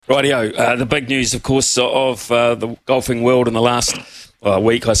Rightio. The big news, of course, of the golfing world in the last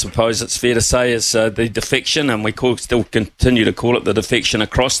week, I suppose it's fair to say, is the defection, and we still continue to call it the defection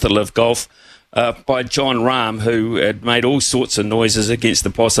across the LIV Golf by Jon Rahm, who had made all sorts of noises against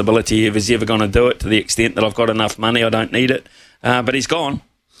the possibility of he's ever going to do it, to the extent that I've got enough money, I don't need it. But he's gone.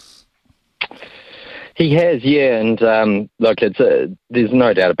 He has, yeah, and look, there's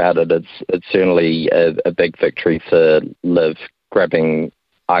no doubt about it. It's certainly a big victory for LIV, grabbing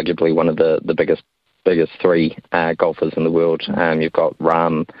arguably one of the biggest three golfers in the world. You've got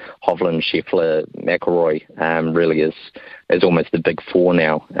Rahm, Hovland, Scheffler, McIlroy. Really is almost the big four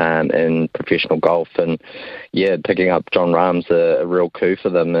now in professional golf, and yeah, picking up Jon Rahm's a real coup for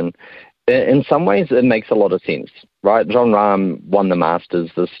them, and in some ways it makes a lot of sense, right? Jon Rahm won the Masters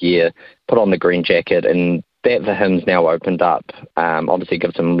this year, put on the green jacket, and that for him's now opened up. Obviously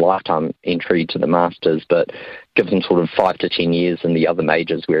gives him lifetime entry to the Masters, but gives him sort of 5 to 10 years in the other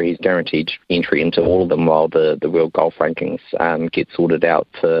majors where he's guaranteed entry into all of them, while the world golf rankings get sorted out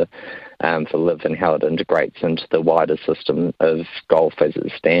for LIV and how it integrates into the wider system of golf as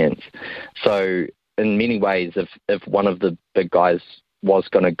it stands. So in many ways, if one of the big guys was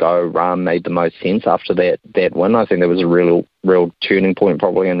going to go, Rahm made the most sense after that win. I think there was a real turning point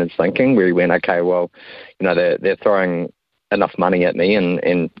probably in his thinking, where he went, okay, well, they're throwing enough money at me,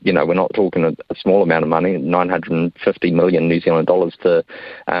 and we're not talking a small amount of money. 950 million New Zealand dollars for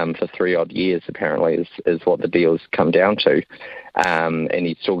 3 odd years apparently is what the deal's come down to, and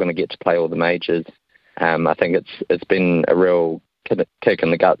he's still going to get to play all the majors. I think it's been a real kick in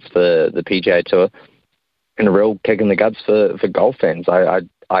the guts for the PGA Tour, and a real kick in the guts for golf fans.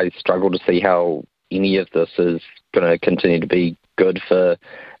 I struggle to see how any of this is going to continue to be good for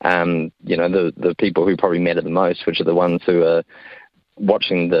the people who probably matter the most, which are the ones who are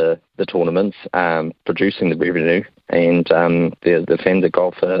watching the tournaments, producing the revenue, and the fans of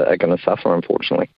golf are going to suffer, unfortunately.